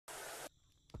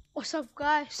What's up,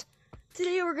 guys?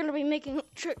 Today we're gonna be making a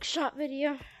trick shot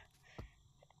video,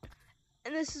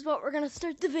 and this is what we're gonna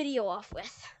start the video off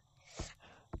with.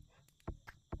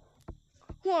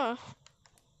 Whoa.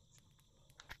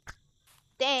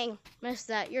 Dang, missed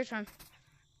that. Your turn.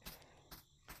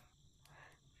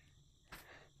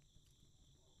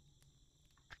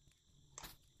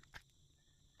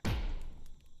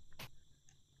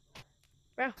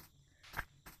 Bro.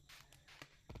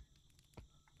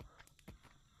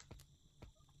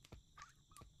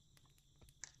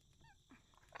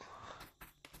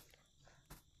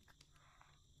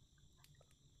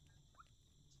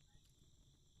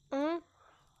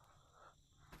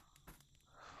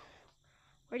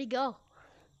 Where'd he go?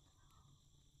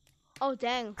 Oh,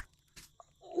 dang.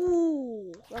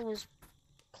 Ooh, that was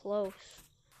close.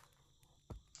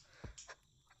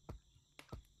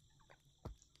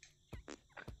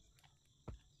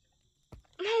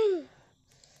 No.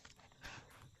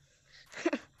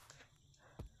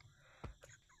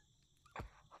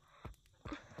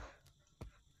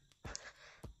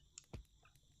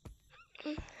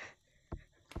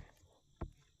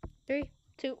 Three,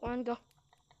 two, one, go.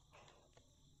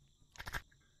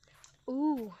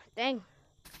 Ooh, dang.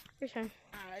 Your turn.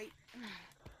 Alright.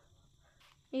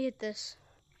 You hit this.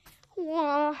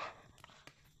 Wah.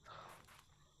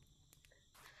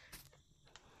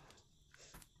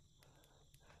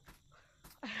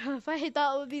 If I hit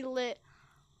that, it would be lit.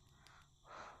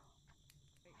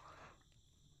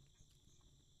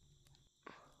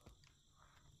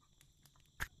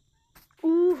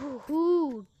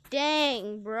 Ooh,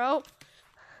 dang, bro.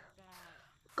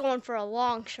 Going for a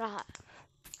long shot.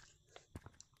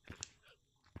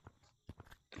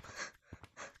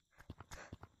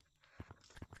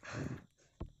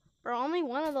 Bro, only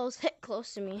one of those hit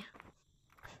close to me.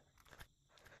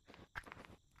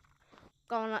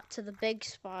 Going up to the big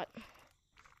spot.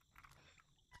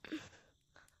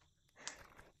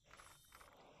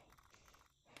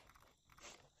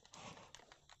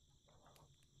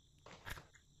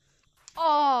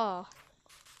 Oh,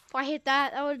 if I hit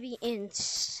that, that would be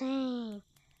insane.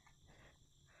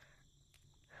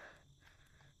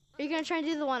 Are you gonna try and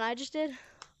do the one I just did?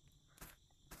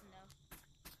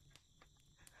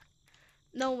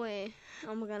 No way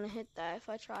I'm gonna hit that if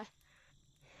I try.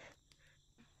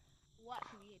 Watch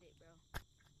me hit it, bro.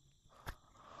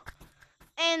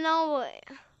 Ain't no way.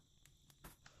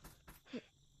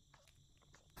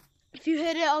 If you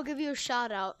hit it, I'll give you a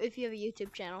shout out if you have a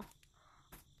YouTube channel.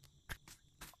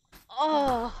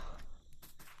 Oh.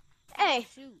 Hey.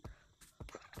 Shoot.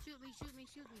 Shoot me, shoot me,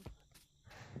 shoot me.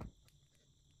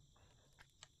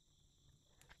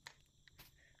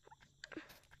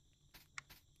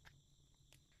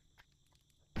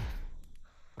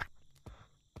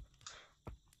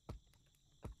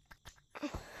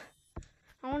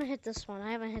 I want to hit this one.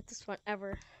 I haven't hit this one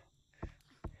ever.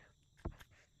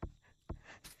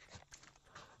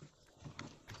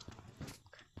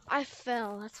 I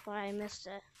fell. That's why I missed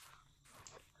it.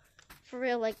 For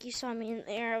real, like you saw me in the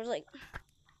air. I was like,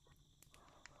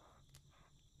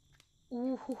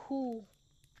 ooh hoo hoo.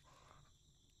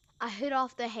 I hit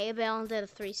off the hay bale and did a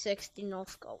 360 no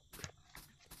scope.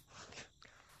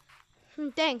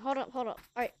 Dang, hold up, hold up.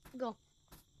 All right, go.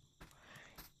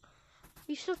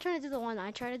 You still trying to do the one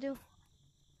I try to do?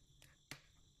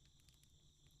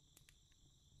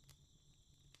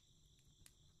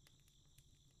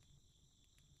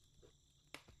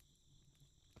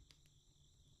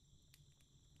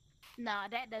 Nah,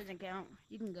 that doesn't count.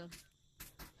 You can go.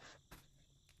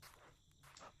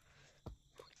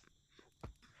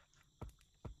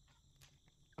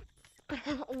 I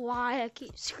don't know why I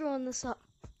keep screwing this up.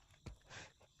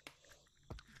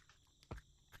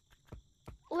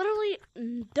 Literally,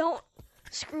 don't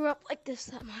screw up like this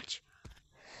that much.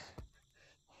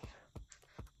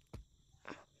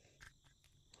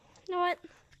 You know what?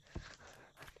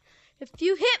 If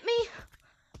you hit me,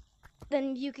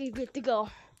 then you can get to go.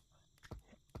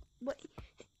 But,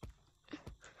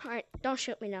 alright, don't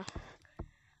shoot me now.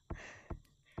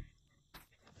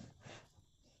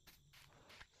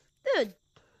 Dude,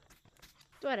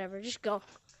 whatever, just go.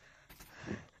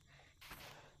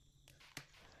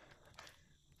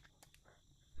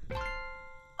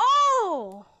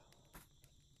 Oh!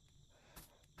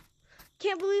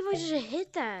 Can't believe I just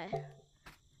hit that.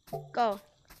 Go.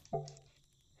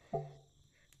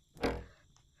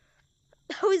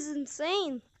 That was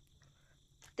insane.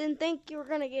 Didn't think you were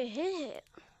gonna get hit.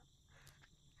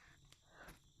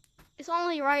 It's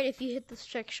only right if you hit this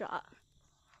trick shot.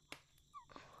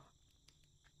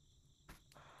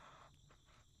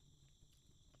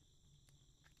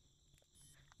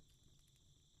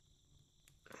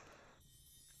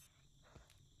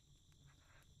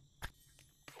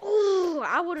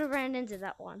 I would have ran into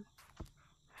that one.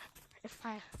 If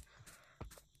I...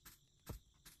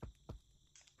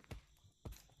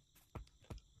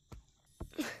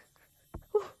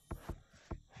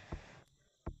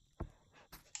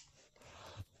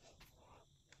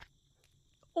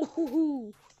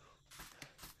 Ooh.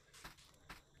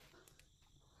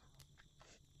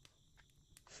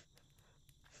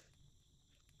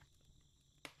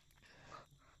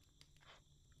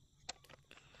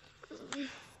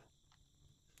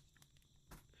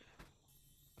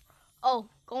 Oh,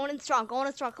 going in strong, going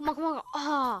in strong. Come on, come on.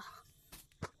 Ah.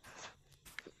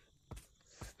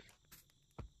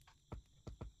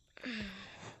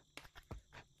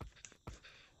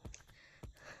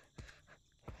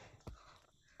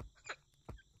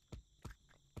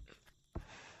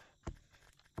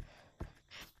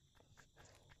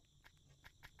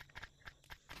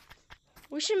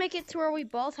 We should make it to where we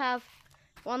both have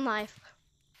one life.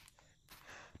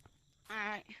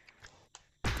 Alright.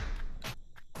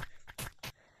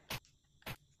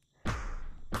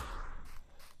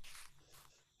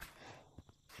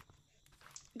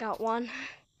 Got one.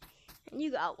 And you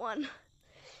got one.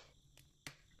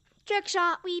 Trick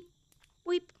shot. Weep.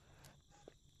 Weep.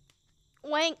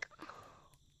 Wank.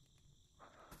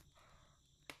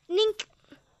 Nink.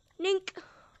 Nink.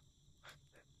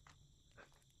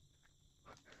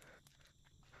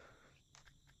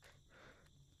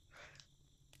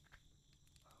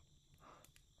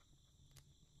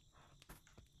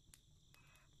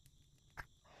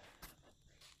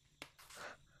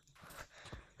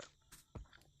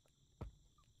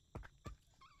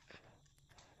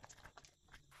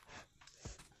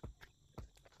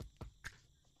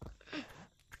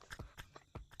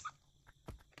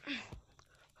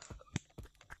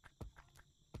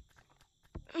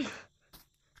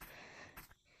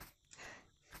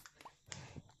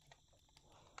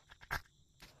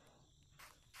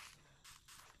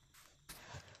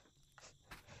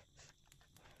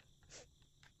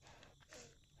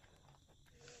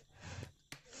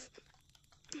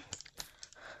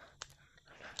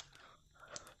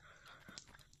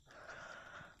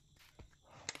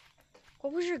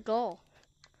 What was your goal?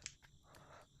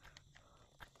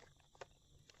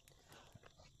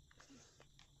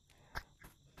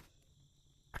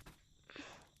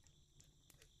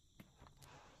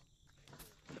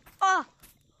 Ah!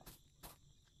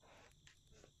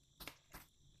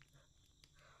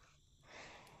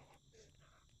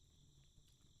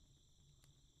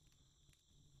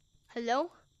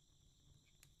 Hello?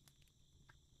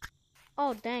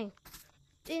 Oh, dang.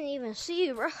 Didn't even see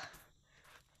you, bro.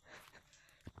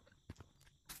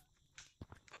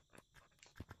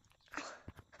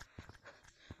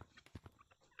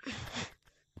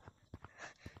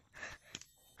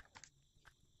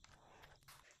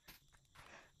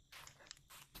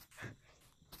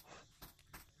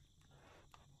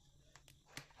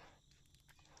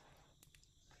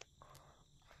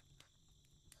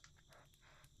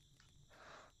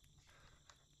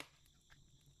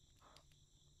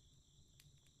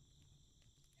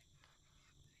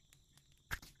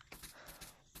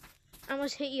 I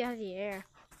almost hit you out of the air.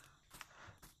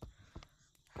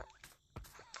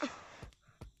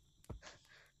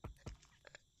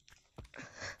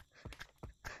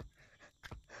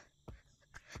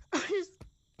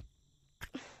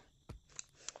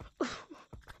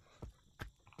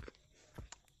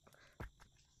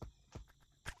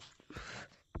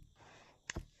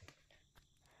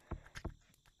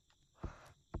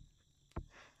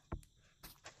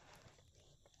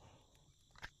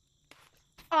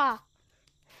 Ah!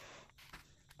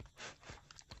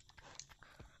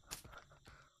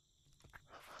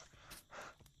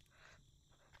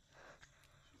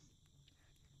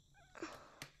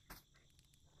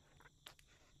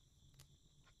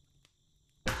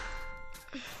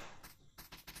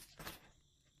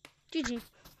 GG.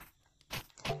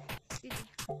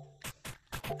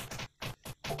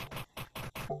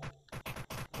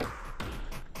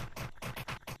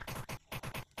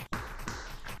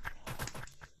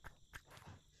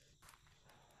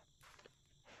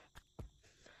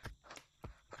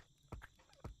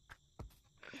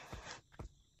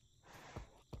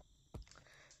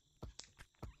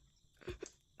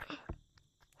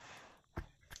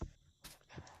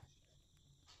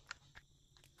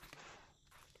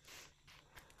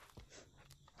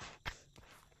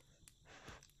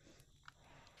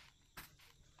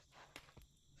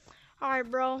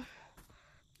 Alright, bro.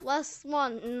 Last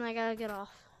one, and I gotta get off.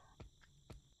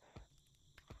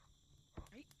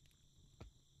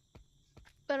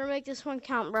 Better make this one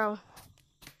count, bro.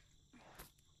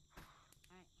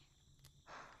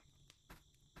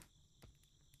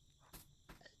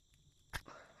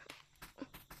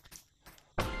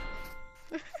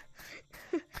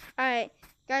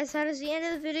 Guys, that is the end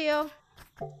of the video.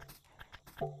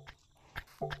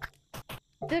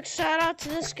 Big shout out to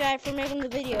this guy for making the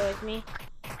video with me.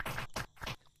 Do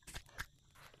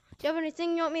you have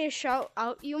anything you want me to shout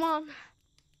out you on?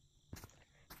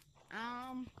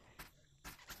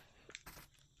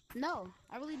 No,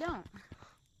 I really don't.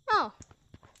 Oh.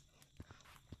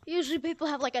 Usually people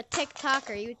have like a TikTok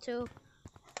or YouTube.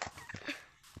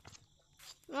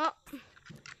 Well,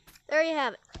 there you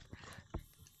have it.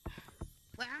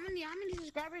 Wait, how many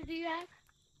subscribers do you have?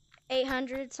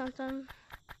 800 something.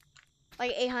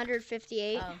 Like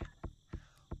 858. Oh.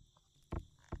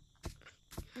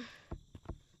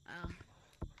 Oh.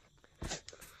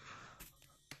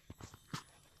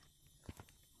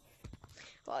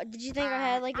 Well, did you think I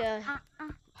had like a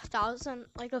 1,000,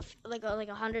 like a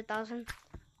 100,000,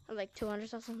 or like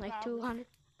 200,000, like 200?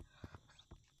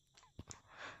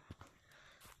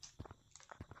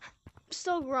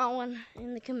 Still growing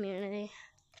in the community.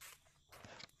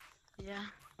 Yeah.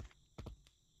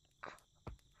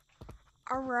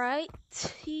 Alright.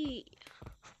 See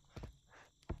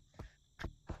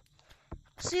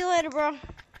you later, bro.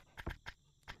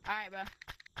 Alright,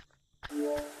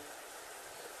 bro.